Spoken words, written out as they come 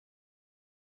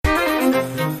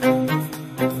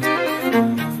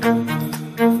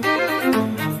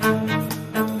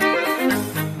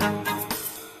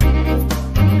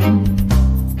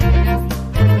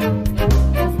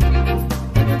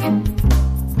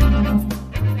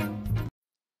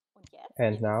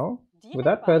And now,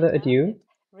 without further ado,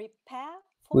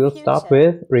 we'll start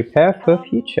with Repair for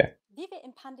Future.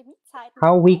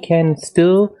 How we can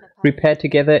still repair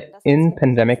together in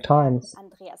pandemic times.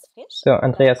 So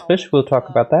Andreas Frisch will talk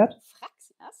about that.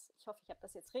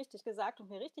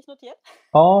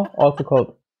 Or also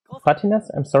called Fratinas.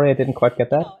 I'm sorry, I didn't quite get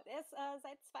that.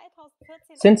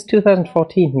 Since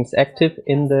 2014, he's active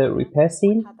in the repair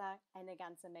scene,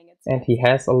 and he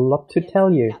has a lot to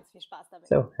tell you.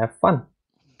 So have fun.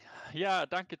 Ja,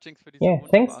 danke Jinx für diese Yeah,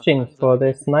 thanks Jinx for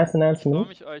this nice announcement.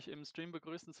 Ich freue mich, euch im Stream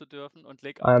begrüßen zu dürfen und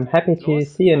leg auch I'm happy to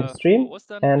los. see you in the stream, Frohe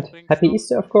Ostern and übrigens happy noch.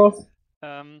 Easter, of course.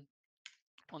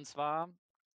 Und zwar,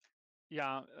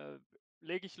 ja,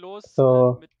 lege ich los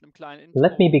So, mit einem kleinen Intro.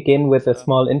 let me begin with a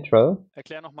small intro,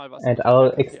 Erklär noch mal, was and ein I'll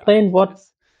Repair-Café explain what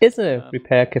is a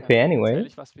repair dann cafe anyway, erzähle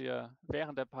ich, was wir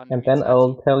während der and then Pandemiezeit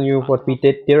I'll so tell you getan what we haben,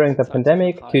 did during the Zeit zu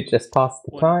pandemic to vertreiben. just pass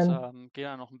the time, Und gehe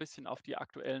dann noch ein bisschen auf die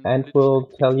aktuellen and politischen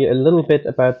we'll tell you a little Entwicklungen bit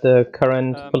about the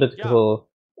current political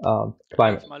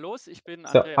climate. mal los. Ich bin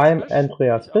So, Andreas I'm Frisch, Andreas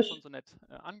wie ich auch Frisch. schon so nett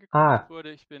angekündigt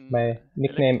wurde. Ich bin My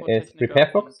nickname is Elektrotechniker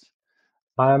Repairfox.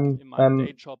 I'm in meinem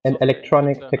Dayjob an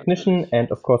electronic Softwareentwickler technician natürlich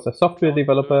and of course a software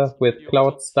developer with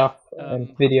cloud stuff and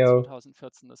habe video.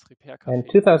 2014 das Repair-Café In in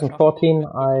 2014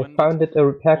 Aschaffenburg I mitbegründet founded a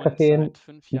repair und cafe in seit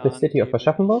 5 the Jahren city of gebe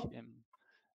Aschaffenburg. ich im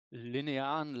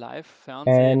linearen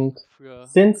Live-Fernsehen And für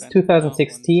since Rentner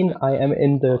 2016 und I am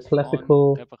in the Rentner-Hausfrauen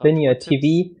classical linear Reparaturtipps.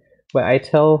 TV where I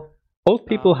tell old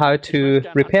people how Ich to möchte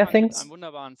gerne repair anfangen mit things, einem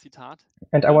wunderbaren Zitat.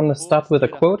 and I want to Irgendwo start ist with a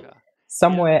jeder quote. Hacker.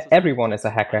 Somewhere Jeder hat so seine everyone is a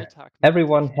Tricks, um hacker. Alltag mit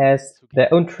Everyone Technik has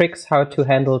their umzugehen. own tricks how Und to das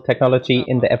handle hat ein technology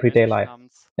in the wunderbarer everyday Mensch life.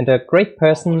 namens And a great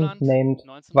person Holland named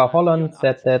Holland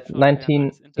said 1984 that schon während eines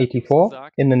Interviews 1984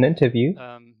 gesagt, in an interview.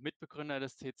 Mitbegründer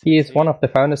des He is one CCC. of the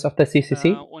founders of the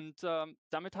CCC, Und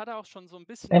damit hat er auch schon so ein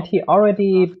bisschen and auf he den Punkt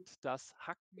already gebracht, dass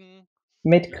Hacken,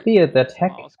 made clear wie er that es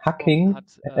immer ausgesprochen hacking, hat,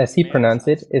 as he mehr ist pronounced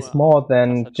it, als is nur more auf die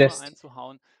than Tastatur just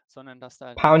einzuhauen, sondern dass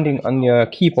da pounding natürlich on your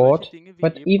auch keyboard, solche Dinge wie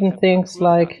but eben even things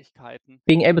like Reparaturfertigkeiten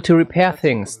being able to repair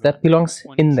things. That dazugehören. belongs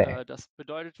in there. Das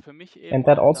bedeutet für mich eben And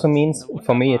that auch, also dass means, eine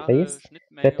for me at wunderbare least, that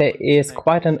Schnittmenge there und is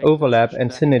quite an Synergieeffekte overlap zwischen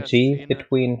and der synergy Hackerszene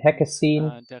between hacker und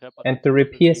scene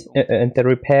der and the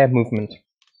repair movement.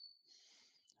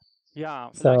 Ja,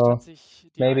 vielleicht So hat sich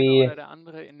die eine maybe oder der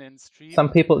andere in den some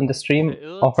Stream people in the stream verirrt,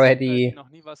 die already noch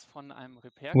nie was von einem were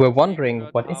Repair-Café wondering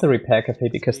gehört what is a haben. repair cafe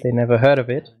because they Deswegen never heard of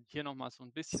it. hier nochmal so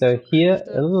ein bisschen So zur here a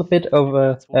Geschichte. little bit Im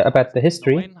Jahr about the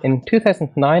history. 2009 In hat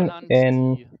 2009 Holland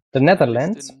in die the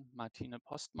Netherlands, Journalistin Martine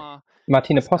Postma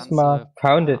Martine das Postma Ganze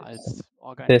founded als this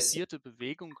organisierte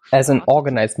Bewegung as an gestartet,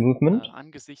 organized movement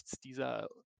angesichts dieser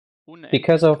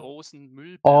because unendlich of großen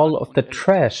all Müllberge of und the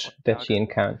trash that she Elektroschrottberge.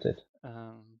 encountered.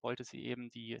 Wollte sie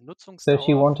eben die So she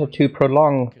Nutzungsdauer wanted von to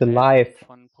prolong the Geräten life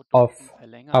und von of Produkten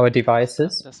verlängern. our Es gab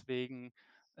devices, deswegen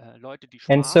Leute, die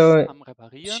and Spaß so am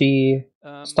Reparieren, she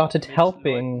started mit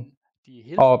helping Leuten, die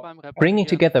Hilfe or beim bringing Reparieren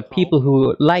together people brauchen,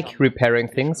 who like zusammen am repairing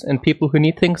Tisch things and gebracht. people who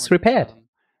need things Und repaired,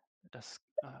 das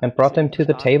and ist brought them eben to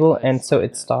the gestartet, table, weil and es so it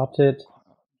eine started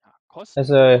as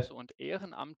kostenlose und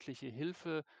ehrenamtliche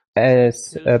Hilfe zur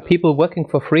Selbsthilfe people working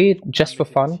for free just for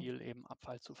mit dem fun, Ziel, eben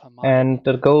Abfall zu vermeiden and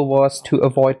the goal was und to auch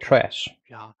avoid Leute, trash.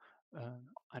 ja,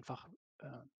 einfach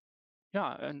eine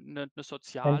And yeah,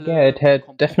 soziale it had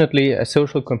Komponente definitely a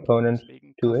social dazu gibt. component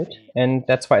Deswegen to it, Café. and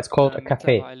that's why it's called a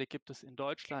cafe. Mittlerweile gibt es in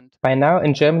Deutschland By now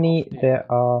in auf Germany der there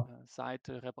are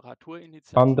Seite on the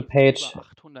Reparaturinitiativen page über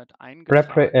 800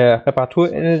 eingetragene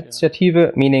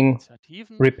Reparatur-Initiative, meaning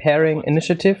Initiativen. repairing Davon sind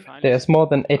initiative. wahrscheinlich There's more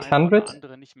than das eine oder 800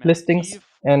 andere nicht mehr listings, aktiv,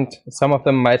 and some of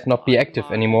them might not be nur active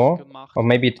einmalig anymore, gemacht, or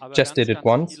maybe it aber just did ganz, it ganz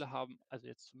once. viele haben, also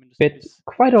jetzt zumindest But bis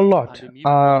quite a lot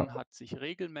Pandemiebeginn hat sich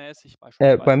regelmäßig, were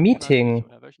beispielsweise monatlich meeting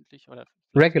oder wöchentlich oder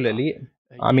vielleicht sogar regularly.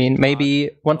 I jeden mean, Tag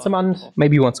maybe once a dort month, getroffen,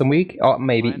 maybe once a week, or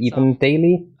maybe even gemeinsam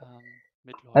daily,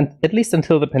 mit and Leuten at least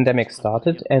until the pandemic zu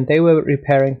started, reparieren. and they were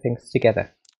repairing things together.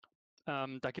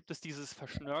 Da gibt es dieses So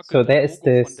verschnörkelte there is Logo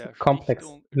von this der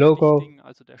complex logo Stichting,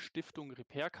 also der Stiftung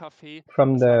Repair-Café.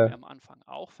 from Das haben the wir am Anfang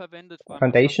auch verwendet beim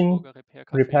foundation Aschaffenburger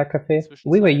Repair-Café. Repair In der Cafe.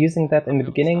 We were Zwischenzeit using that in haben the wir uns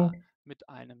da beginning, mit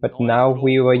einem but neuen now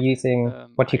we were Logo using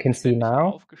what you can see eigenständiger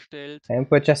now, aufgestellt.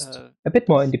 and we're just a bit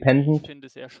more Das, wie ich independent, finde,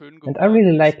 sehr schön and I really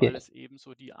geworden like ist, weil it es eben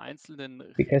so die einzelnen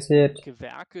because it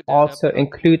Gewerke der also Reparatur,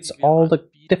 includes die wir all the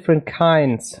anbieten, different mit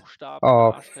kinds Buchstaben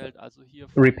of darstellt, also hier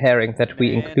von repairing that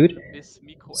we include. Nähen bis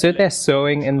So there's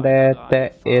sewing in there,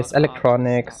 there is Fahrrad,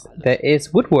 electronics, ist da alles there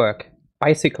is woodwork,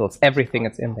 bicycles, everything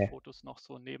is in there.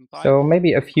 So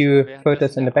maybe a few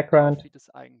photos in the background,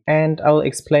 and I'll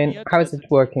explain how is it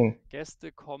working.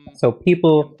 So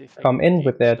people come in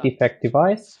with their defect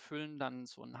device,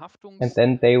 and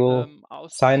then they will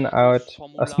sign out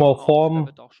a small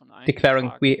form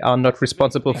declaring we are not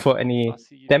responsible for any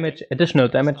additional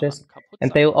damages,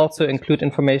 and they'll also include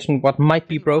information what might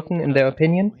be broken in their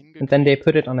opinion, and then they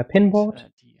put it on a pinboard,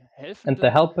 and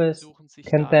the helpers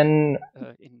can then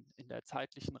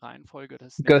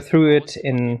go through it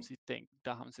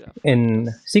in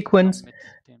sequence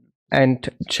and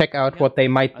check out what they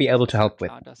might be able to help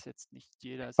with.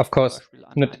 Of course,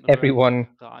 not everyone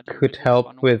could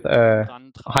help with a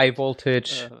high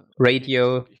voltage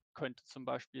radio,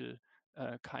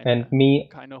 and me,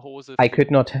 I could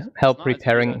not help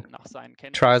repairing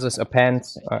trousers or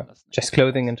pants, just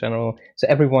clothing in general. So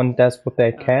everyone does what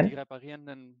they can.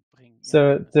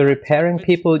 So the repairing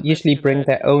people usually bring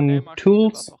their own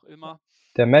tools,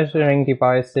 their measuring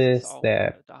devices,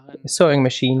 their sewing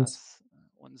machines.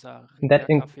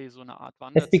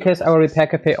 It's because our repair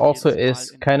cafe also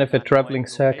is kind of a traveling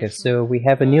circus, so we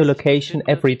have a new location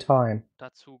every time.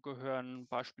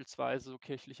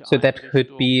 So that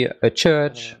could be a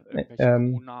church,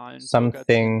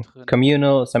 something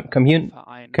communal, some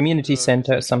community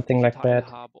center, something like that,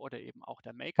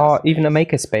 or even a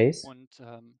makerspace.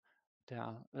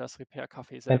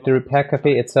 And the repair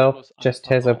cafe itself just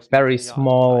has a very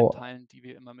small,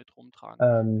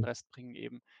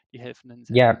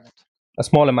 a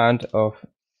small amount of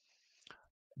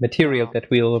material that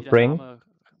we'll bring.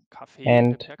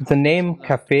 And the name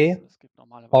cafe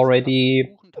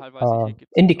already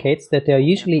indicates that there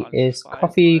usually is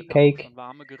coffee, cake.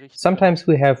 Sometimes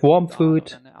we have warm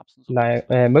food, like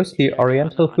mostly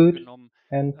Oriental food,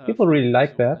 and people really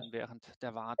like that.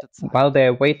 While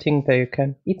they're waiting, they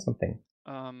can eat something.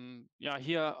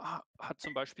 Here,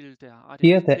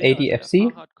 the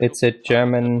ADFC, it's a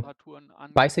German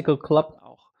bicycle club,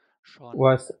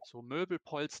 was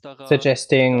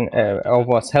suggesting or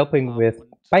was helping with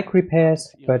bike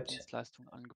repairs, but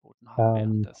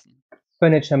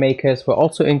furniture makers were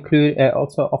also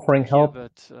offering help.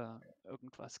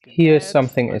 Here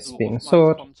something is being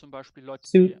sewed,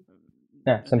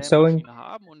 some sewing.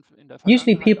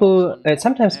 Usually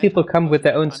sometimes people come with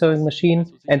their own sewing machine,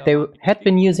 and they had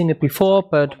been using it before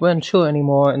but weren't sure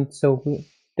anymore, and so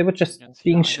they were just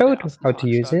being showed how to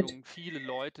use it.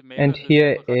 And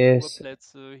here is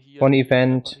one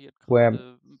event where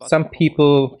some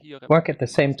people work at the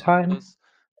same time.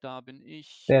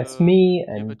 There's me,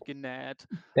 and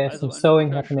there's some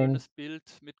sewing happening.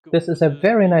 This is a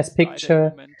very nice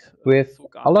picture with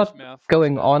a lot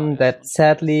going on that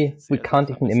sadly we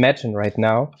can't even imagine right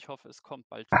now.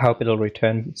 I hope it'll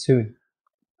return soon.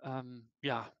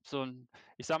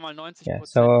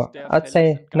 So I'd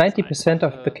say 90%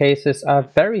 of the cases are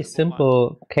very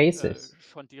simple cases.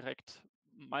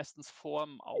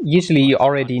 Usually you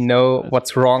already know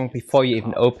what's wrong before you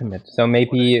even open it. So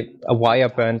maybe a wire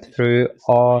burned through,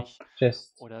 or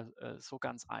just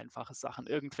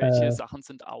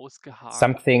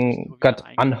something got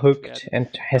unhooked and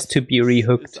has to be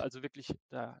rehooked.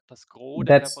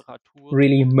 That's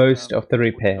really most of the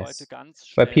repairs,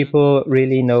 where people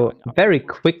really know very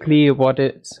quickly what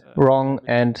is wrong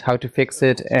and how to fix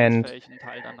it, and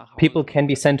people can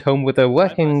be sent home with a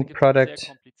working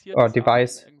product or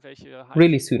device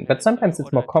really soon. But sometimes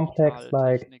it's more complex,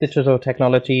 like digital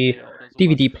technology,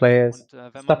 DVD players,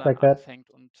 stuff like that.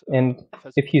 And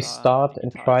if you start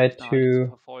and try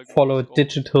to follow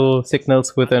digital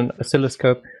signals with an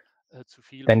oscilloscope,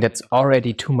 then that's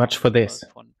already too much for this.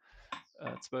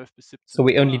 So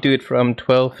we only do it from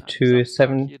 12 to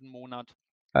 7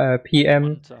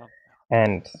 p.m.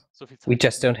 and we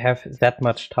just don't have that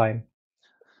much time.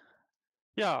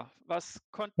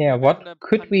 What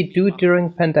could we do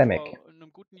during pandemic?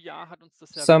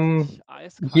 Some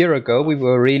year ago, we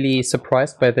were really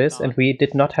surprised by this, and we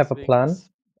did not have a plan.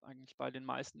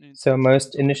 So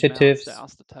most initiatives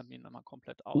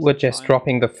were just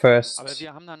dropping the first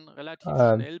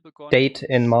date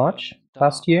in March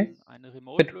last year.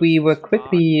 But we were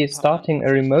quickly starting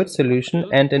a remote solution,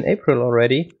 and in April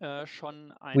already,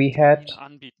 we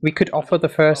could offer the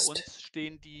first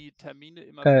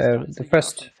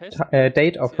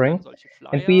date offering,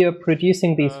 and we are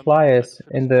producing these flyers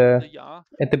at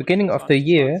the beginning of the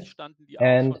year.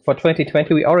 And for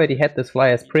 2020, we already had these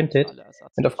flyers printed,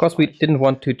 and of course we didn't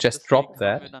want to just drop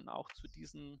that.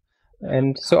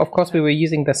 And so of course we were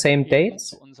using the same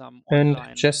dates and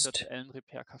just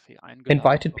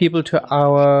invited people to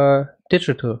our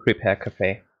digital repair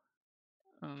cafe.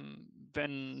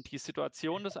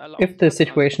 If the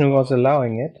situation was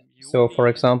allowing it, so for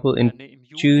example in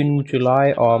June,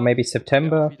 July, or maybe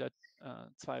September,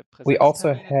 we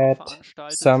also had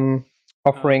some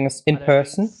offerings in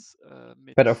person,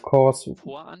 but of course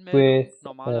with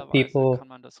people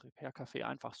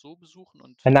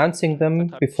announcing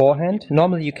them beforehand.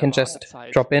 Normally you can just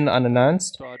drop in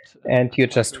unannounced and you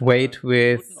just wait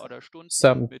with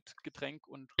some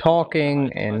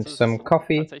talking and some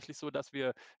coffee.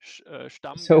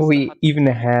 So we even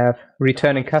have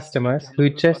returning customers who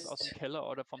just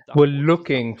were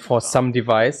looking for some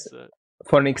device,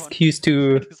 for an excuse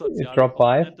to drop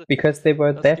by, because they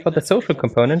were there for the social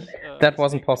component. That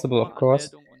wasn't possible, of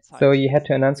course. So you had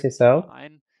to announce yourself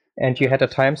and you had a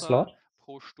time slot.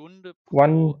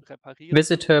 One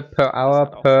visitor per hour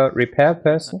per repair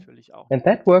person. And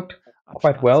that worked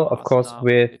quite well, of course,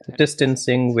 with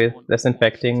distancing, with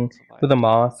disinfecting, with a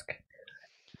mask.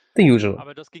 The usual.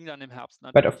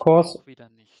 But of course,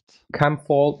 come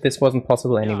fall, this wasn't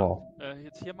possible anymore.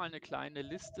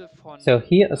 So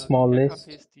here a small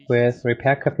list with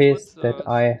repair cafes that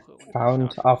I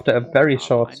found after a very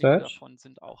short search.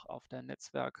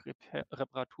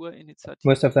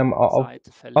 Most of them are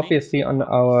obviously on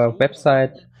our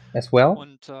website as well,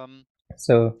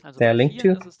 so they're linked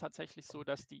to.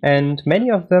 And many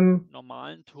of them,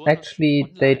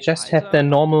 actually, they just have their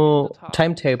normal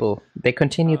timetable. They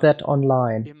continue that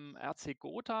online.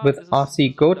 With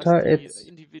RC Gotha, it's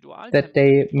that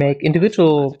they make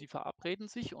individual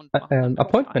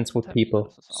appointments with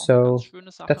people. So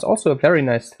that's also a very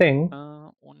nice thing.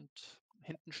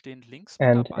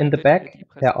 And in the back,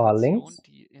 there are links.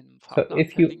 So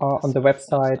if you are on the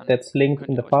website that's linked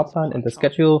in the Fahrplan, in the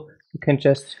schedule, you can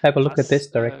just have a look at this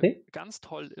directly.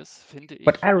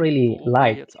 What I really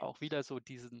like,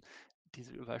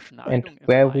 and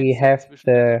where we have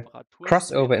the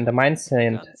crossover in the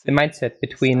mindset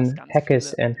between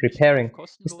hackers and repairing,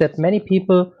 is that many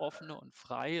people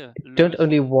don't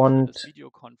only want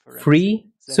free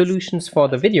solutions for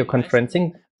the video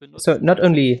conferencing, so not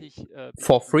only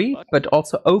for free, but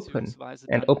also open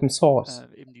and open source.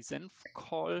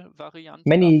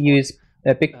 Many use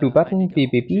Big Blue Button,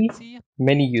 BBB,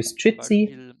 many use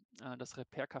Jitsi.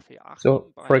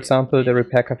 So, for example, the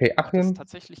Repair-Café Achim,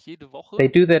 they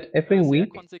do that every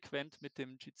week,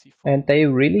 and they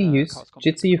really use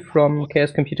Jitsi from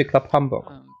Chaos Computer Club Hamburg.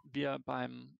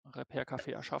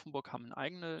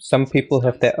 Some people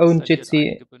have their own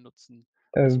Jitsi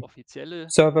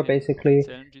server, basically.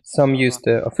 Some use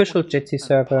the official Jitsi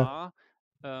server.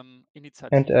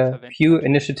 And a few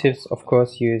initiatives, of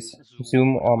course, use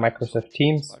Zoom or Microsoft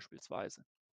Teams.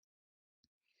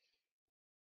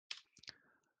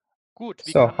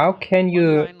 So how can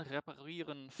you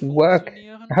work?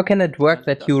 How can it work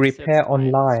that you repair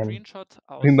online,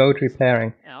 remote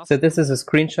repairing? So this is a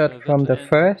screenshot from the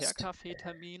first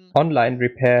online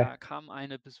repair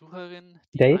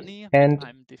date, and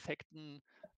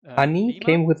Annie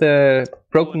came with a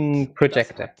broken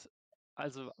projector.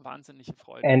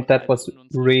 And that was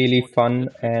really fun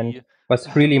and was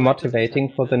really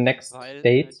motivating for the next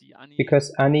dates,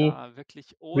 because Annie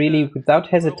really, without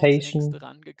hesitation,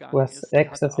 was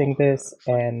accessing this,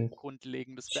 and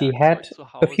she had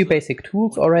a few basic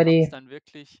tools already.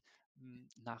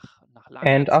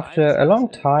 And after a long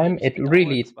time, it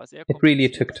really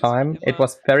took time. It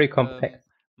was very compact.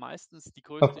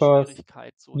 Of course,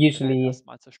 usually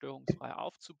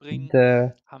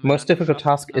the most difficult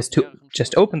task is to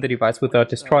just open the device without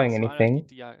destroying anything.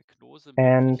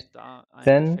 And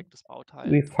then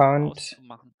we found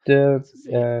the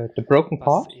broken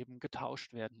part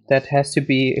that has to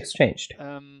be exchanged.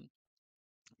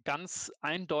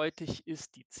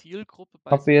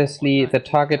 Obviously, the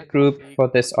target group for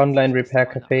this online repair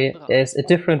cafe is a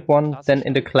different one than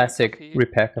in the classic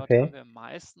repair cafe.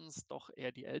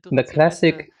 In the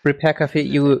classic repair cafe,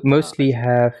 you mostly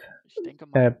have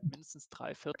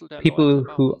people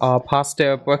who are past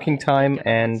their working time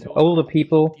and older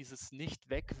people.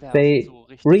 They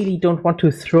really don't want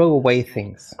to throw away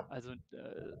things.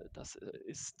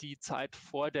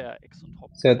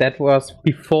 So that was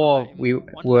before we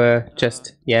were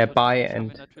just buy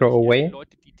and throw away.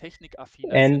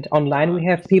 And online we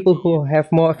have people who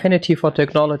have more affinity for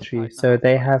technology, so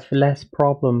they have less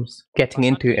problems getting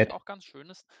into it,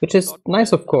 which is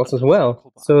nice, of course, as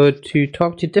well. So to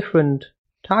talk to different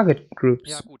target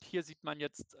groups.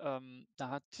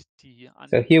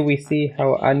 So here we see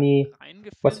how Annie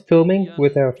was filming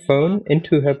with her phone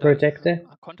into her projector,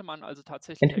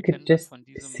 and we could just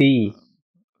see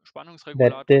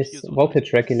that this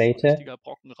voltage regulator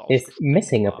is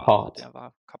missing a part.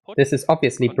 This is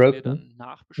obviously broken.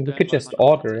 We could just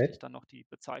order it,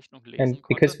 and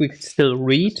because we could still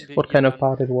read what kind of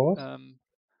part it was,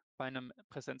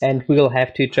 and we'll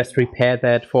have to just repair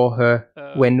that for her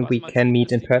when we can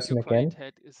meet in person again.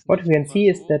 What we can see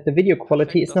is that the video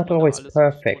quality is not always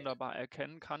perfect.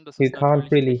 You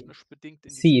can't really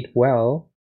see it well,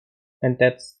 and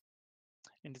that's,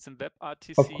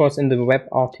 of course, in the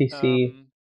WebRTC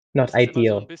not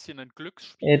ideal.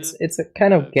 It's a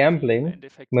kind of gambling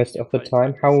most of the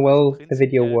time how well the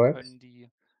video works.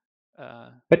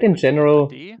 But in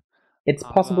general, it's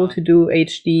possible to do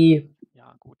HD,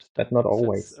 but not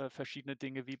always.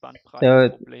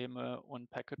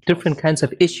 Different kinds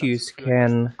of issues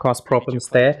can cause problems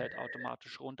there,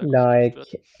 like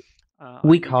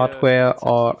weak hardware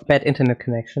or bad internet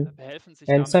connection.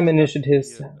 And some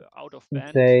initiatives,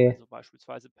 they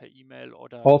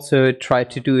also try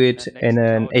to do it in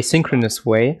an asynchronous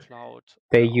way.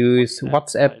 They use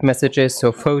WhatsApp messages,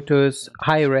 so photos,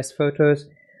 high-res photos,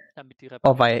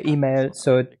 or via email,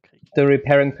 so the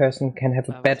repairing person can have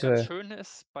a better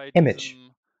image.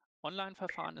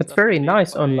 What's very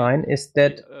nice online is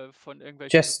that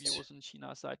just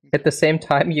at the same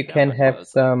time you can have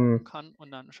some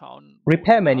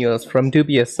repair manuals from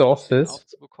dubious sources,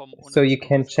 so you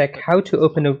can check how to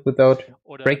open it without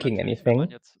breaking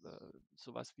anything.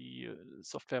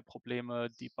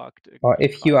 Or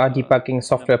if you are debugging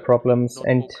software problems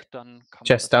and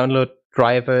just download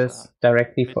drivers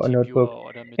directly for a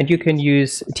notebook, and you can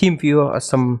use TeamViewer or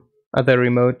some other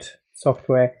remote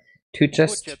software to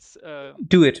just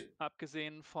do it.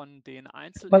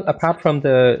 Well, apart from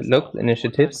the local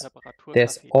initiatives,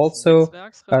 there's also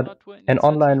an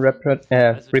online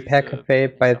repair cafe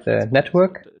by the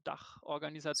network.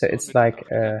 So it's like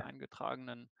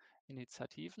an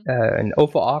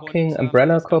overarching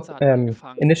umbrella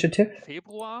initiative.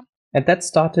 And that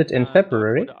started in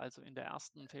February.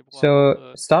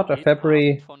 So start of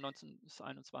February,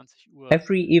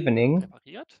 every evening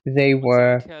they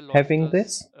were having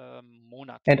this.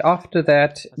 And after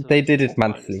that, they did it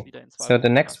monthly. So the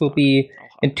next will be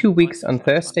in 2 weeks on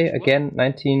Thursday, again,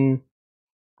 7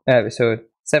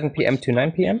 p.m. to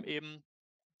 9 p.m.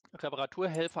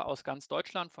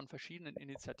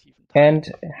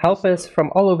 And helpers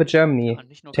from all over Germany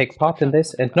take part in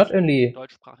this, and not only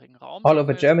all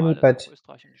over Germany, but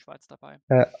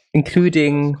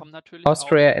including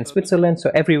Austria and Switzerland, so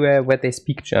everywhere where they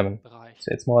speak German.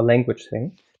 So it's more a language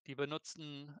thing.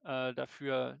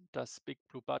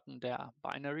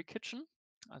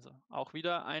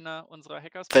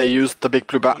 They used the big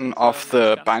blue button of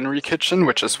the binary kitchen,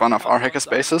 which is one of our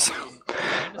hackerspaces.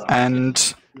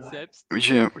 And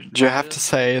you have to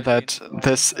say that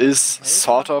this is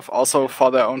sort of also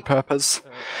for their own purpose,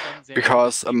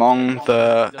 because among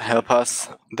the helpers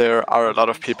there are a lot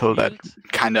of people that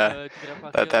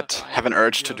that have an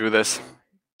urge to do this,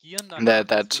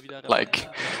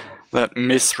 that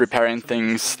miss repairing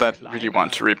things, that really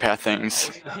want to repair things.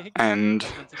 And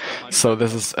so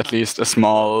this is at least a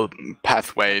small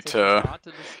pathway to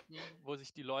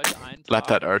let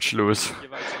that urge loose.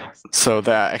 So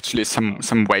there are actually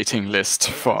some waiting list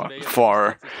for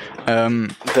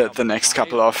the next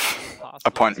couple of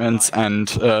appointments, and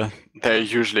they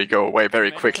usually go away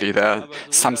very quickly. There are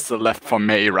some still left for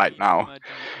May right now.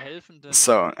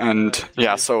 So, and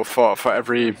yeah, so for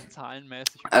every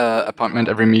appointment,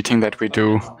 every meeting that we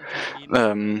do,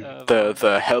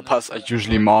 the helpers are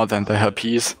usually more than the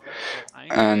helpees.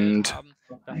 And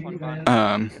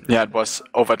yeah, it was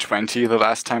over 20 the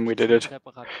last time we did it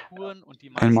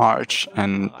in March,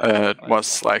 and it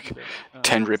was like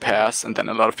 10 repairs, and then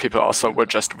a lot of people also were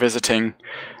just visiting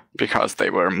because they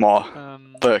were more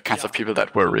the kinds of people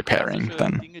that were repairing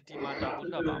than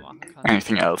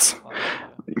anything else.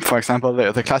 For example,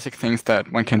 the classic things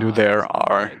that one can do there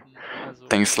are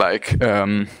things like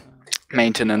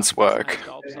maintenance work.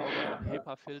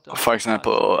 For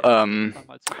example,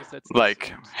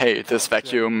 like, hey, this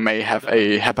vacuum may have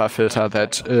a HEPA filter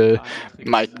that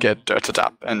might get dirted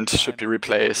up and should be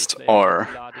replaced, or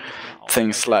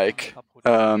things like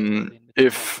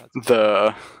if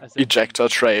the ejector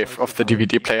tray of the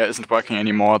DVD player isn't working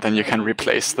anymore, then you can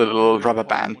replace the little rubber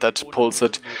band that pulls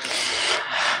it.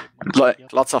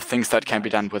 Lots of things that can be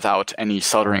done without any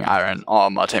soldering iron or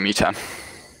multimeter.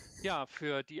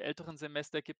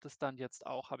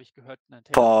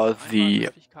 For the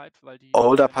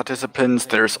older participants,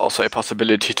 there's also a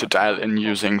possibility to dial in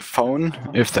using phone.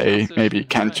 If they maybe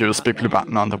can't use Big Blue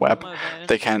Button on the web,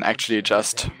 they can actually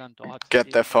just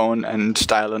get their phone and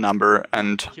dial a number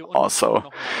and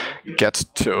also get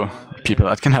to people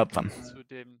that can help them.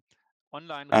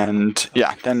 And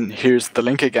yeah, then here's the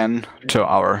link again to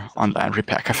our online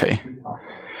repair cafe,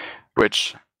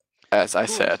 which, as I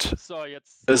said,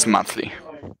 is monthly.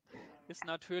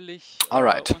 All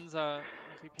right.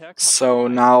 So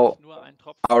now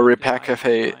our repair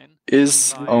cafe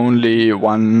is only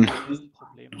one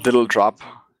little drop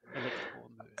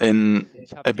in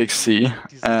a big sea,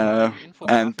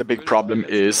 and the big problem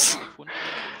is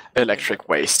electric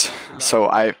waste. So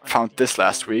I found this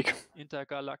last week.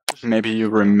 Maybe you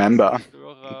remember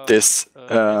this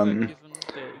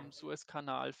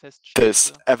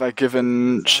this Ever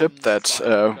Given ship that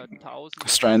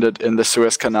stranded in the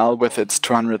Suez Canal with its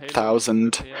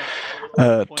 200,000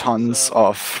 tons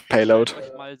of payload.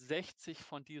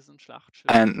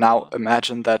 And now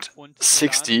imagine that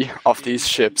 60 of these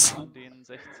ships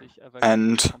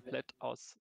and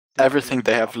everything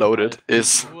they have loaded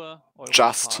is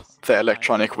just the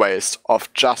electronic waste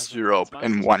of just Europe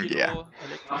in 1 year.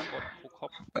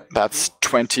 That's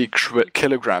 20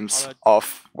 kilograms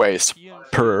of waste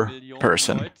per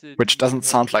person, which doesn't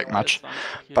sound like much,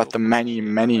 but the many,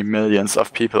 many millions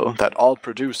of people that all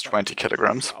produce 20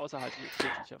 kilograms,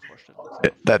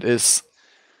 that is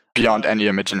beyond any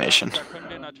imagination.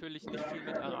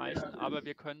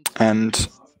 And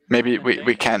maybe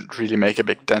we can't really make a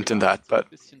big dent in that, but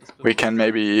we can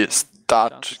maybe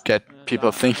start to get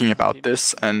people thinking about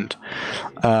this and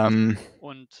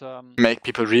make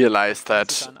people realize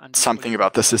that something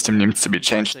about the system needs to be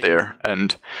changed there,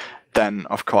 and then,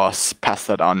 of course, pass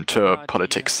that on to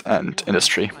politics and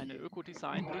industry.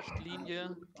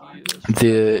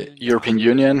 The European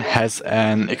Union has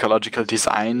an ecological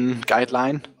design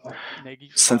guideline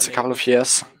since a couple of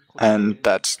years, and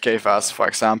that gave us, for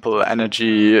example,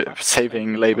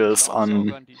 energy-saving labels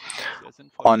on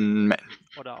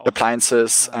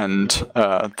appliances and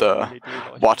the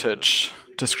wattage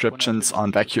descriptions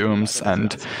on vacuums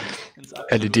and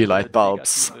LED light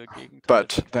bulbs.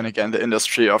 But then again, the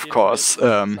industry, of course,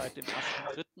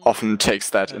 often takes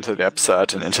that into the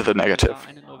absurd and into the negative.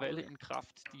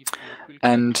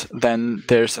 And then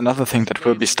there's another thing that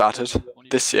will be started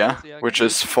this year, which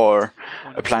is for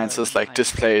appliances like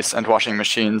displays and washing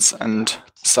machines and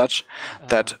such,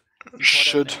 that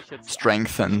should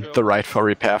strengthen the right for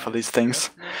repair for these things,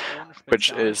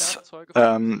 which is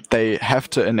they have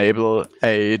to enable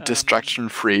a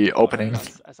destruction-free opening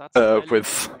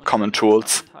with common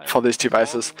tools for these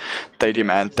devices. They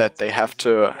demand that they have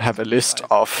to have a list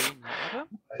of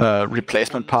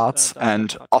replacement parts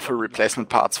and offer replacement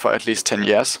parts for at least 10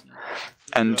 years,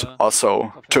 and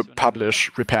also to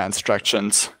publish repair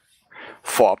instructions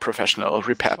for professional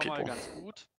repair people.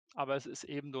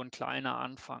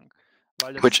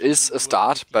 Which is a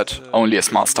start, but only a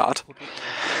small start,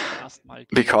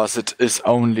 because it is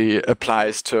only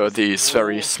applies to these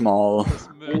very small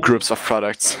groups of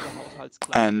products.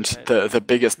 And the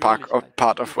biggest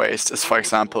part of waste is, for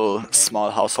example, small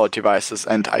household devices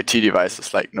and IT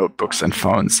devices like notebooks and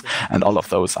phones, and all of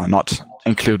those are not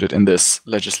included in this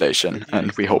legislation,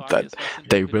 and we hope that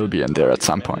they will be in there at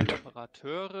some point.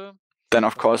 Then,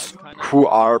 of course, who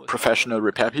are professional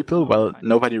repair people? Well,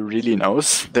 nobody really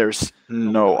knows. There's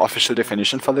no official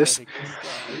definition for this,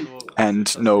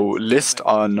 and no list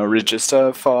or no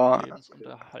register for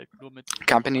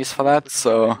companies for that.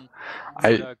 So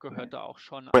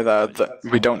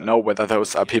we don't know whether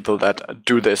those are people that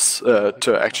do this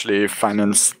to actually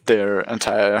finance their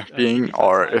entire being,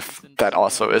 or if that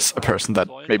also is a person that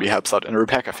maybe helps out in a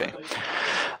repair cafe.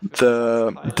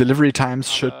 The delivery times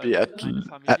should be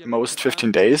at most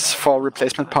 15 days for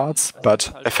replacement parts,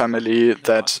 but a family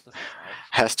that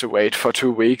has to wait for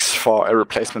 2 weeks for a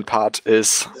replacement part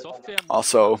is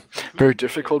also very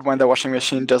difficult when the washing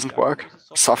machine doesn't work.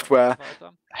 Software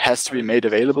has to be made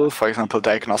available, for example,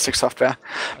 diagnostic software,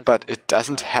 but it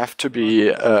doesn't have to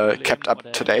be kept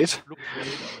up to date.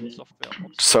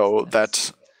 So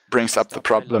that brings up the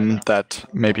problem that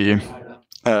maybe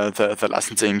the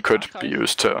licensing could be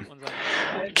used to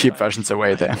keep versions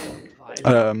away there.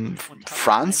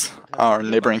 France, our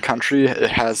neighboring country,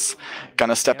 has gone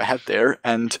a step ahead there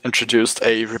and introduced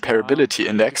a repairability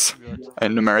index, a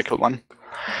numerical one.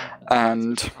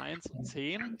 And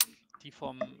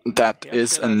that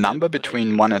is a number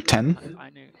between 1 and 10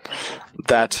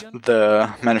 that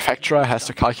the manufacturer has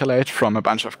to calculate from a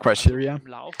bunch of criteria.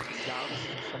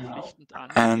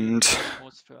 And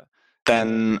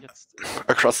then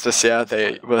across this year,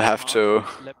 they're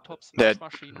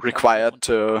required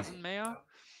to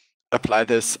apply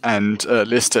this and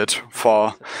list it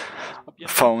for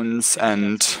phones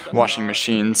and washing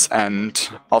machines and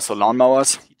also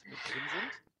lawnmowers.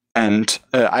 And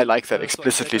I like that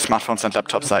explicitly smartphones and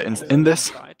laptops are in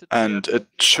this, and it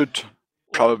should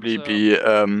probably be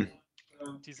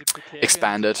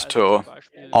expanded to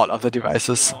all other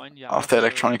devices of the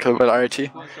electronic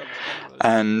variety.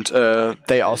 And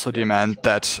they also demand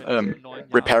that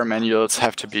repair manuals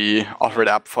have to be offered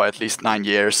up for at least 9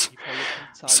 years.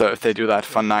 So if they do that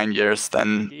for 9 years,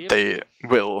 then they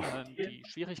will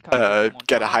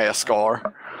get a higher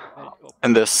score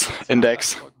in this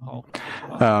index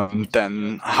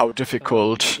than how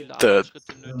difficult the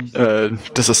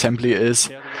disassembly is,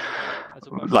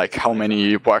 like how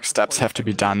many work steps have to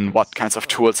be done, what kinds of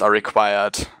tools are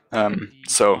required.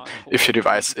 So if your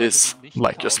device is,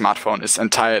 like your smartphone, is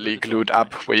entirely glued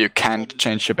up where you can't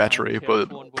change your battery, will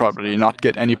probably not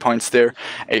get any points there.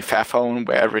 A Fairphone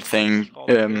where everything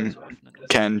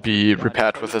can be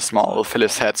repaired with a small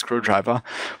Phillips head screwdriver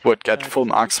would get full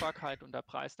marks.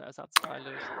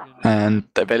 And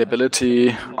the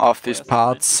availability of these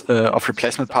parts, of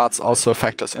replacement parts, also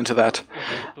factors into that.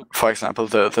 For example,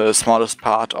 the smallest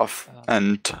part of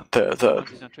and the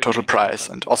total price,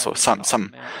 and also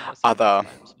some other,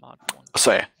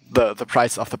 sorry, the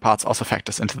price of the parts also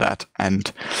factors into that,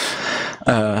 and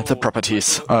the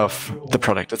properties of the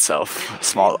product itself,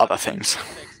 small other things.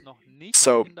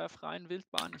 So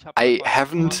I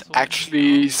haven't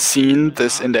actually seen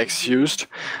this index used.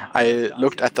 I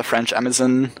looked at the French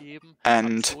Amazon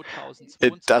and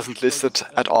it doesn't list it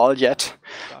at all yet,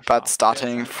 but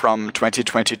starting from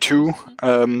 2022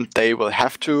 they will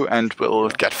have to and will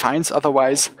get fines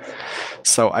otherwise.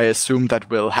 So I assume that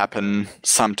will happen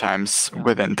sometimes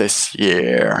within this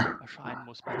year,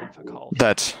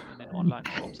 that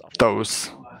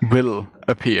those will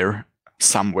appear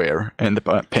somewhere in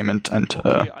the payment and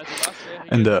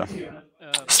in the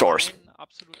stores.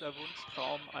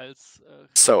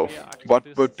 So, what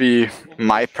would be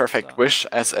my perfect wish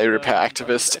as a repair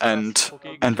activist and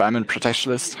environment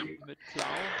protectionist?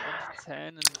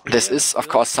 This is, of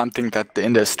course, something that the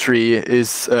industry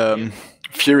is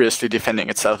furiously defending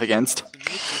itself against,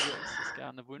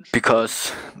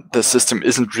 because the system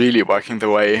isn't really working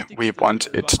the way we want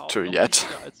it to yet.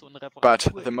 But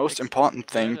the most important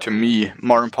thing to me,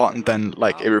 more important than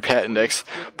like a repair index,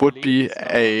 would be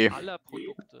a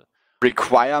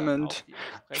requirement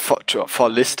for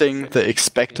listing the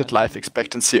expected life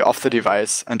expectancy of the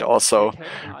device, and also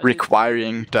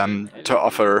requiring them to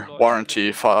offer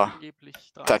warranty for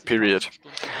that period.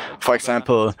 For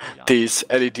example, these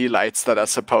LED lights that are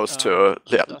supposed to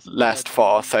last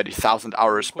for 30,000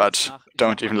 hours but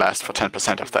don't even last for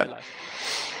 10% of that,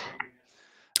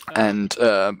 and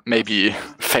maybe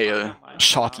fail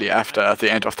shortly after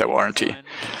the end of their warranty.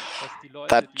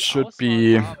 That should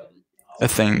be a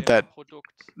thing, that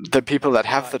the people that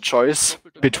have the choice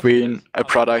between a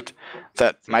product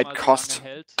that might cost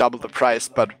double the price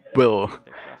but will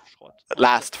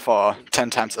last for 10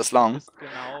 times as long,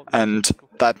 and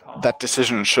that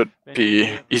decision should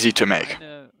be easy to make.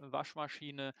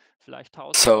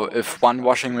 So if one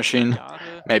washing machine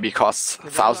maybe costs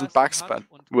 $1,000 but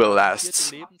will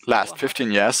last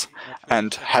 15 years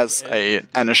and has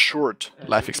an assured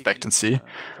life expectancy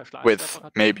with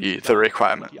maybe the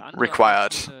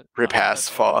required repairs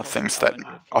for things that,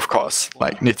 of course,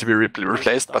 like need to be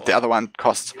replaced, but the other one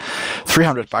costs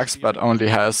 $300 but only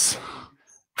has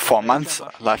 4 months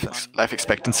life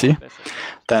expectancy,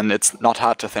 then it's not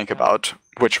hard to think about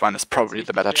which one is probably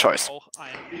the better choice.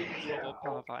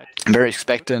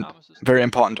 Very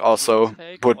important also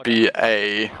would be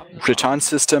a return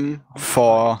system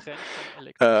for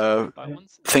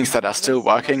things that are still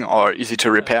working or easy to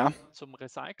repair,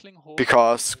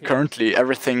 because currently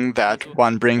everything that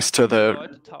one brings to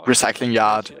the recycling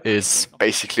yard is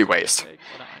basically waste.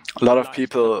 A lot of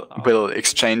people will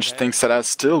exchange things that are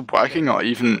still working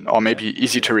or maybe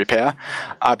easy to repair,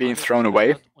 are being thrown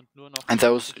away, and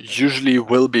those usually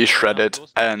will be shredded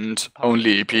and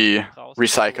only be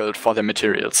recycled for the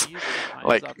materials.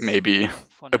 Like maybe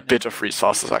a bit of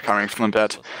resources are coming from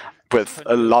that. With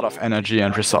a lot of energy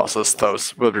and resources,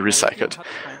 those will be recycled.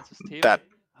 That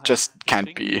just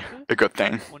can't be a good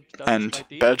thing. And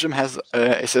Belgium has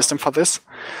a system for this.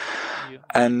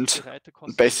 And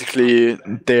basically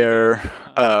their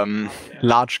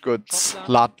large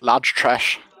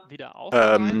trash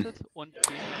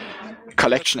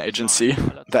collection agency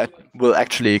that will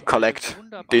actually collect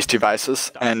these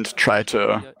devices and try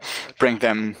to bring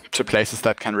them to places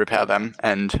that can repair them,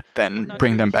 and then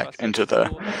bring them back into the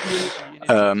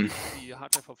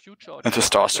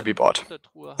stores to be bought.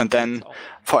 And then,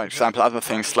 for example, other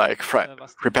things like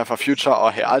Repair for Future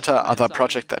or Hey Alter, other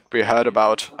project that we heard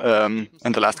about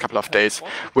in the last couple of days,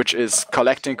 which is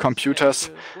collecting computers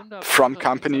from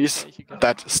companies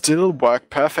that still work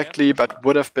perfectly but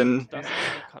would have been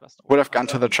would have gone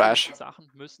to the trash.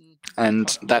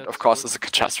 And that, of course, is a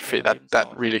catastrophe. That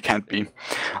really can't be.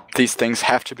 These things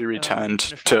have to be returned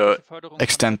to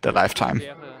extend their lifetime.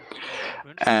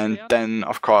 And then,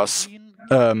 of course,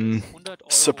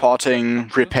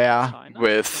 supporting repair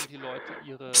with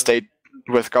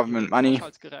government money.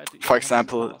 For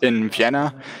example, in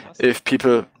Vienna, if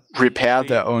people repair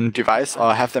their own device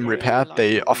or have them repaired,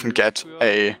 they often get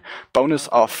a bonus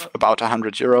of about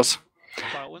 €100.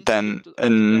 Then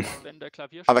in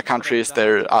other countries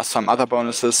there are some other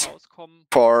bonuses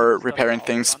for repairing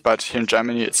things, but here in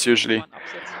Germany it's usually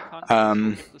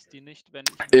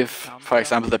if, for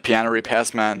example, the piano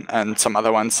repairsman and some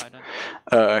other ones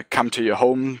come to your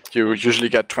home, you usually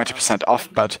get 20% off,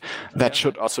 but that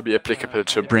should also be applicable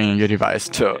to bringing your device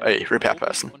to a repair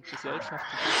person.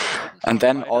 And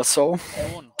then also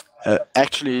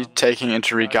actually taking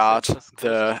into regard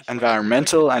the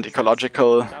environmental and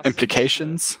ecological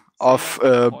implications of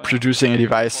producing a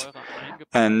device,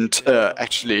 and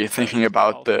actually thinking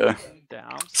about the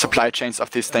supply chains of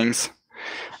these things.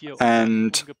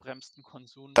 And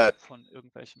that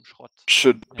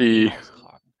should be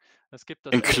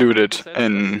included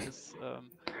in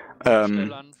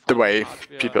the way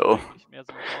people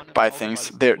buy things.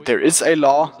 There is a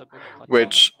law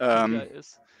which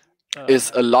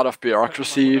is a lot of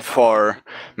bureaucracy for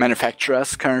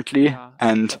manufacturers currently,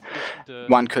 and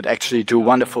one could actually do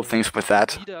wonderful things with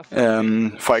that.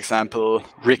 For example,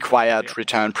 required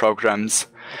return programs,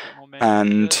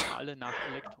 and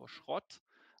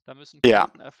yeah,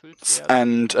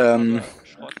 and a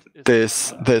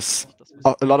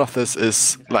lot of this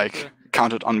is like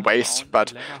counted on waste,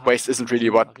 but waste isn't really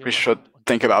what we should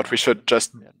think about. We should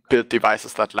just build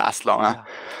devices that last longer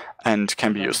and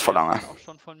can be used for longer.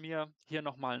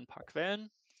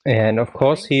 And of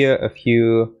course here a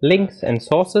few links and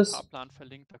sources.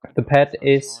 The pad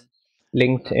is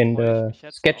linked in the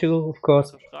schedule, of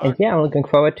course. And yeah, I'm looking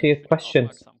forward to your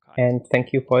questions. And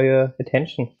thank you for your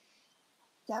attention.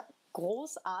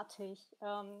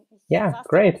 Yeah,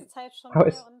 great. I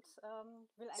was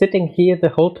sitting here the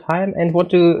whole time and want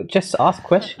to just ask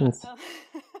questions.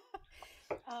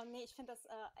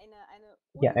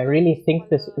 Yeah, I really think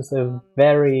this is a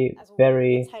very,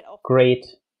 very great,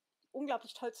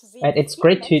 and it's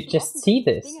great to just see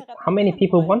this. How many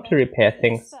people want to repair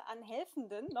things?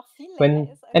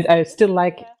 And I still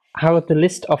like how the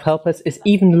list of helpers is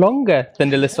even longer than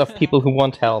the list of people who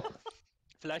want help.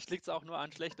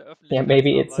 Yeah,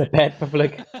 maybe it's a bad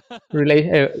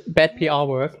bad PR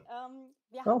work.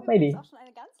 Oh, maybe.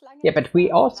 Yeah, but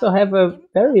we also have a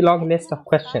very long list of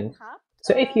questions.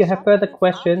 So if you have further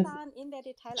questions,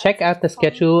 check out the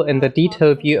schedule and the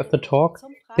detailed view of the talk.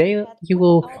 There you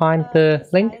will find the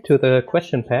link to the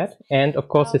question pad and of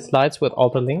course the slides with all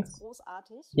the links.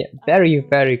 Yeah, very,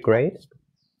 very great.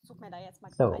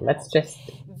 So let's just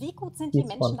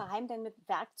use one.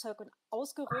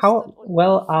 How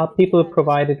well are people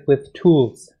provided with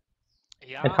tools?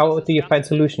 And how do you find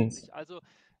solutions?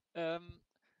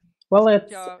 Well,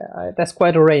 that's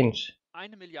quite a range.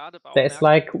 There's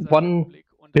like 1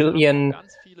 billion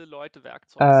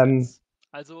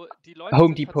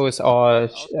Home Depots or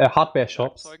hardware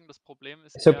shops.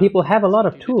 So people have a lot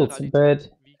of tools, but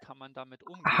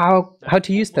how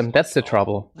to use them? That's the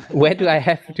trouble. Where do I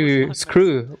have to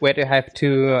screw? Where do I have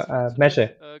to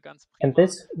measure? And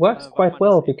this works quite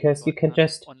well because you can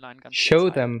just show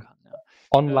them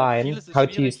online how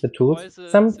to use the tools.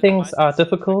 Some things are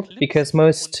difficult because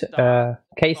most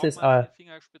cases are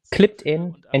clipped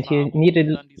in and you need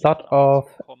a lot of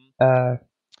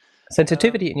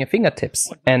sensitivity in your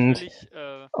fingertips, and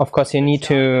of course you need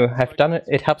to have done it.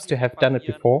 It helps to have done it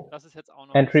before.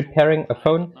 And repairing a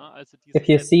phone, if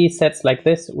you see sets like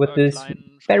this with these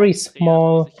very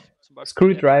small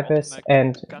screwdrivers,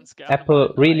 and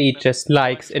Apple really just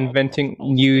likes inventing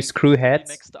new screw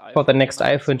heads for the next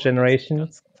iPhone generation,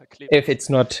 if it's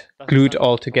not glued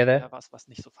all together.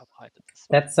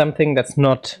 That's something that's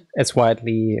not as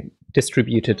widely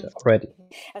distributed already.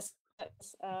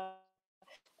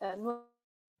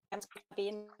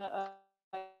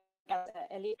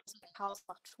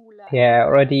 Yeah, I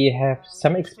already have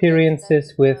some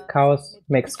experiences with Chaos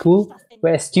Makes School,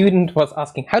 where a student was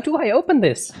asking, how do I open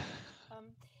this?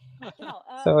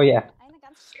 So yeah,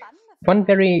 one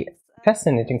very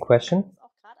fascinating question,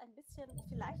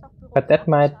 but that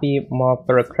might be more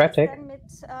bureaucratic.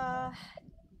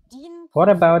 What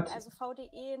about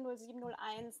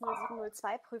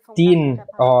DIN,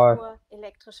 or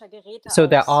so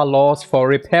there are laws for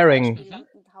repairing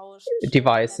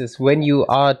devices when you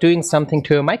are doing something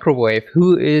to a microwave?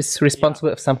 Who is responsible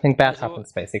if something bad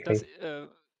happens, basically?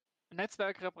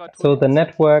 So the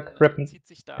Network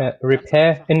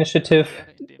Repair Initiative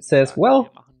says, well,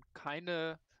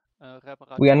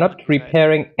 we are not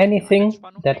repairing anything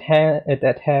that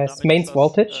has mains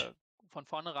voltage.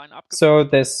 So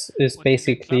this is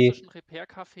basically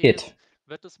it.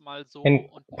 In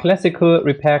classical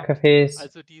repair cafes,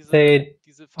 they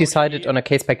decided on a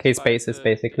case-by-case basis,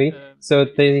 basically. So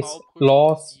these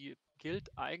laws,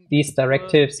 these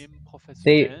directives,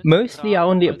 they mostly are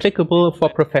only applicable for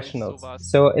professionals.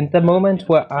 So in the moment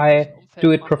where I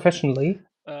do it professionally,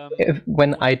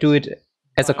 when I do it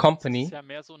as a company,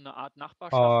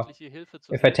 or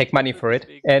if I take money for it,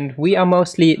 and we are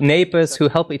mostly neighbors who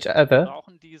help each other,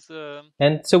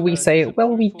 and so we say,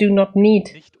 well, we do not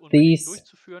need these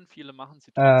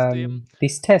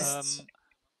tests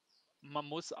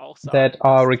that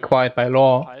are required by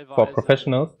law for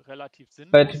professionals.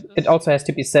 But it also has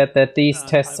to be said that these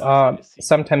tests are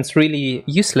sometimes really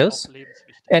useless,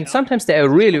 and sometimes they are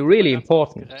really, really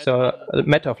important. So a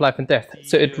matter of life and death.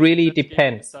 So it really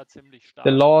depends.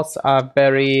 The laws are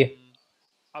very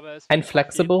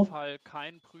inflexible,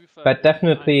 but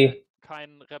definitely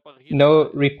no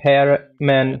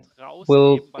repairman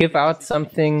will give out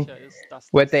something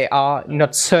where they are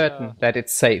not certain that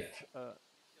it's safe.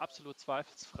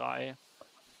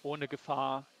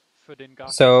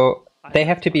 So they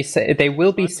have to be they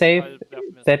will be safe,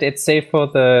 that it's safe for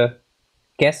the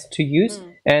guest to use,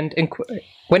 and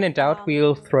when in doubt,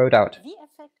 we'll throw it out.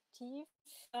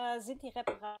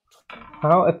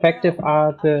 How effective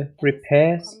are the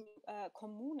repairs?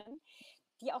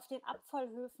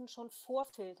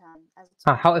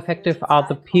 How effective are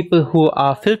the people who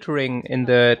are filtering in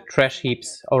the trash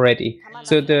heaps already?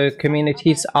 So the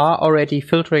communities are already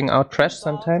filtering out trash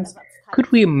sometimes.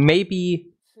 Could we maybe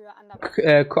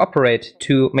cooperate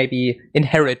to maybe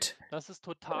inherit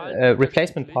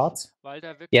replacement parts?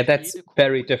 Yeah, that's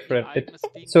very different.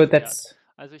 So that's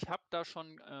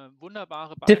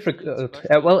difficult.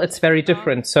 Well, it's very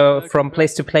different. So from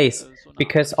place to place,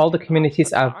 because all the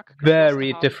communities are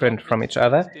very different from each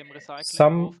other.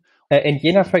 Some in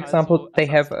Jena, for example, they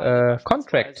have a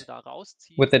contract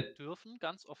with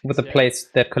the place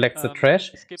that collects the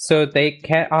trash, so they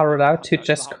are allowed to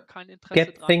just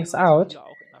get things out.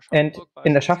 And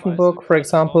in Aschaffenburg, for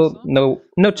example,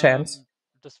 no chance.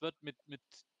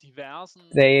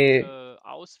 They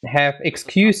have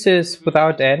excuses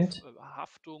without end,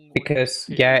 because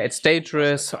yeah, it's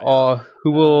dangerous, or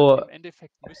who will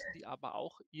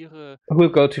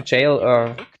go to jail,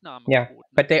 or yeah.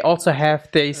 But they also have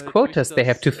these quotas they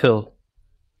have to fill.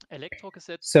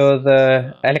 So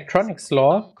the electronics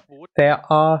law, there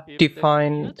are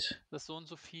defined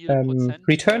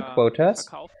return quotas.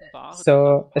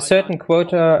 So a certain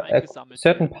quota, a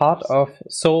certain part of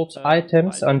sold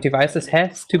items on devices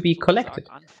has to be collected,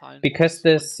 because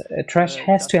this trash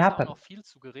has to happen.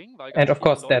 And of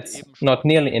course, that's not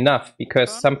nearly enough, because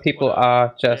some people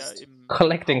are just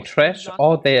collecting trash,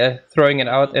 or they are throwing it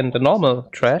out in the normal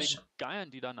trash.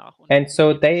 And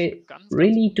so they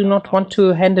really do not want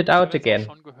to hand it out again.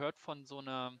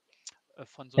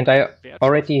 And I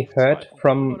already heard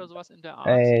from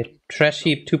a trash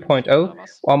heap 2.0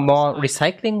 or more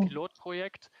recycling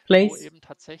place.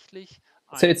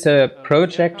 So it's a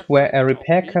project where a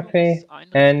repair cafe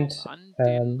and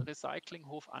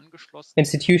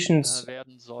institutions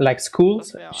like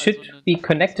schools should be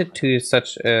connected to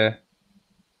such a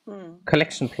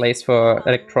collection place for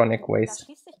electronic waste.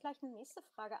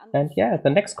 And yeah, the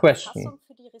next question.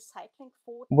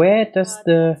 Where does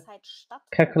the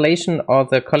calculation or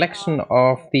the collection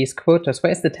of these quotas,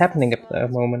 where is it happening at the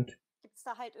moment?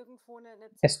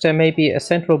 Is there maybe a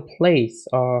central place,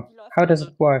 or how does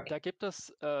it work?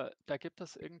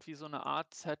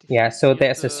 Yeah, so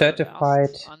there's a certified...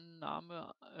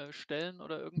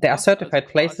 There are certified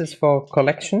places for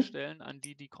collection.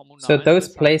 So those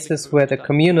places where the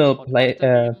communal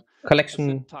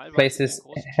collection places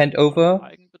hand over,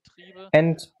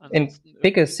 and in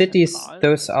bigger cities,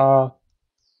 those are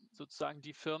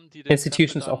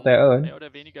institutions of their own.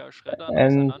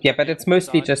 And yeah, but it's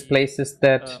mostly just places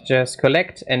that just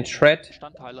collect and shred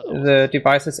the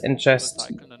devices and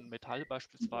just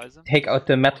take out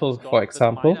the metal, for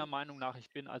example.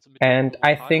 And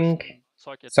I think,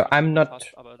 so I'm not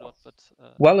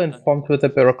well informed with the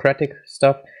bureaucratic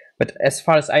stuff, but as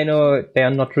far as I know, they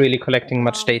are not really collecting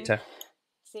much data.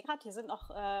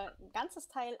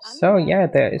 So yeah,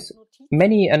 there is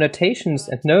many annotations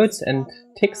and notes and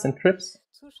ticks and trips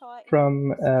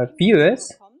from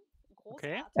viewers,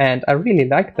 and I really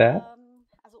like that.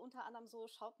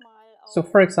 So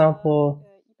for example,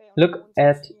 look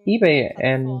at eBay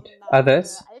and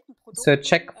others, so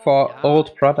check for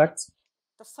old products.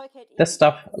 this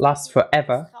stuff lasts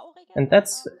forever, and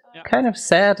that's kind of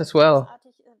sad as well.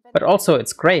 But also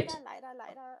it's great.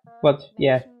 But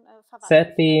yeah,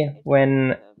 sadly,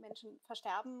 when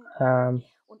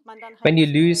you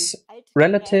lose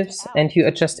relatives and you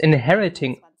are just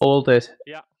inheriting older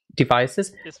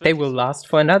devices, they will last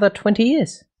for another 20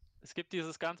 years.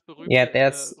 Yeah,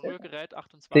 there's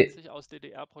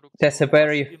a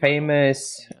very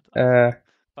famous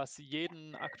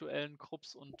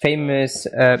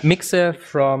mixer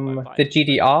from the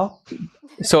GDR.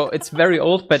 So it's very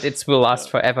old, but it will last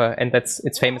forever, and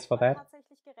it's famous for that.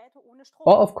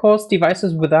 Or of course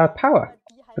devices without power,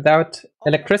 without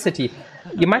electricity.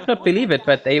 You might not believe it,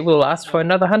 but they will last for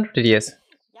another 100 years.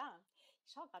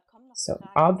 So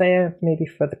are there maybe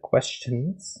further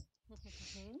questions?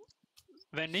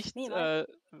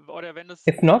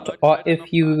 If not, or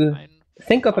if you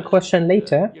think of a question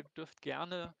later,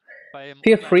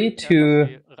 feel free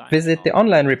to visit the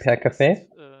online repair cafe.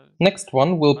 Next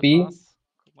one will be,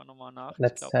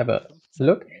 let's have a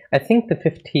look, I think the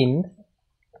 15th.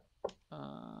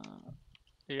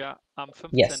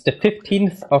 Yes, the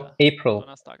 15th of April,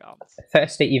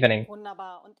 Thursday evening.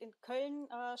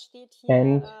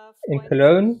 And in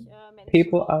Cologne,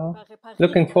 people are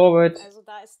looking forward,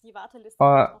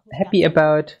 are happy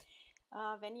about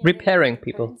repairing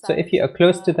people. So if you are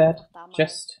close to that,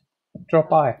 just drop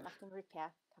by.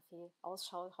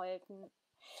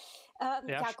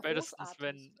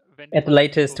 At the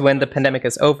latest, when the pandemic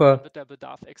is over,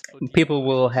 people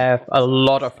will have a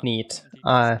lot of need.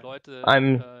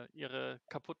 I'm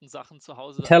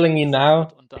telling you now,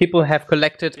 people have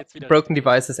collected broken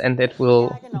devices and it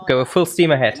will go full steam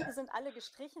ahead.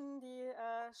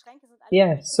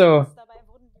 Yeah, so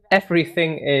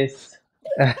everything is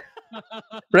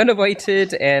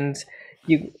renovated and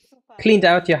you cleaned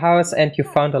out your house and you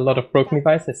found a lot of broken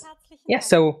devices. Yeah,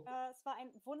 so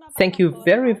thank you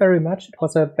very, very much. It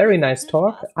was a very nice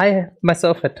talk. I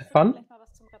myself had fun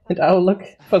and I'll look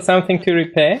for something to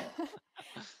repair.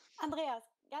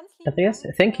 Andreas,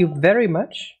 thank you very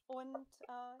much.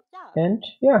 And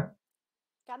yeah,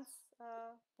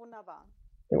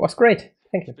 it was great.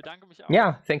 Thank you.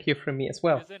 Yeah, thank you from me as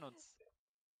well.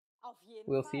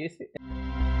 We'll see you soon.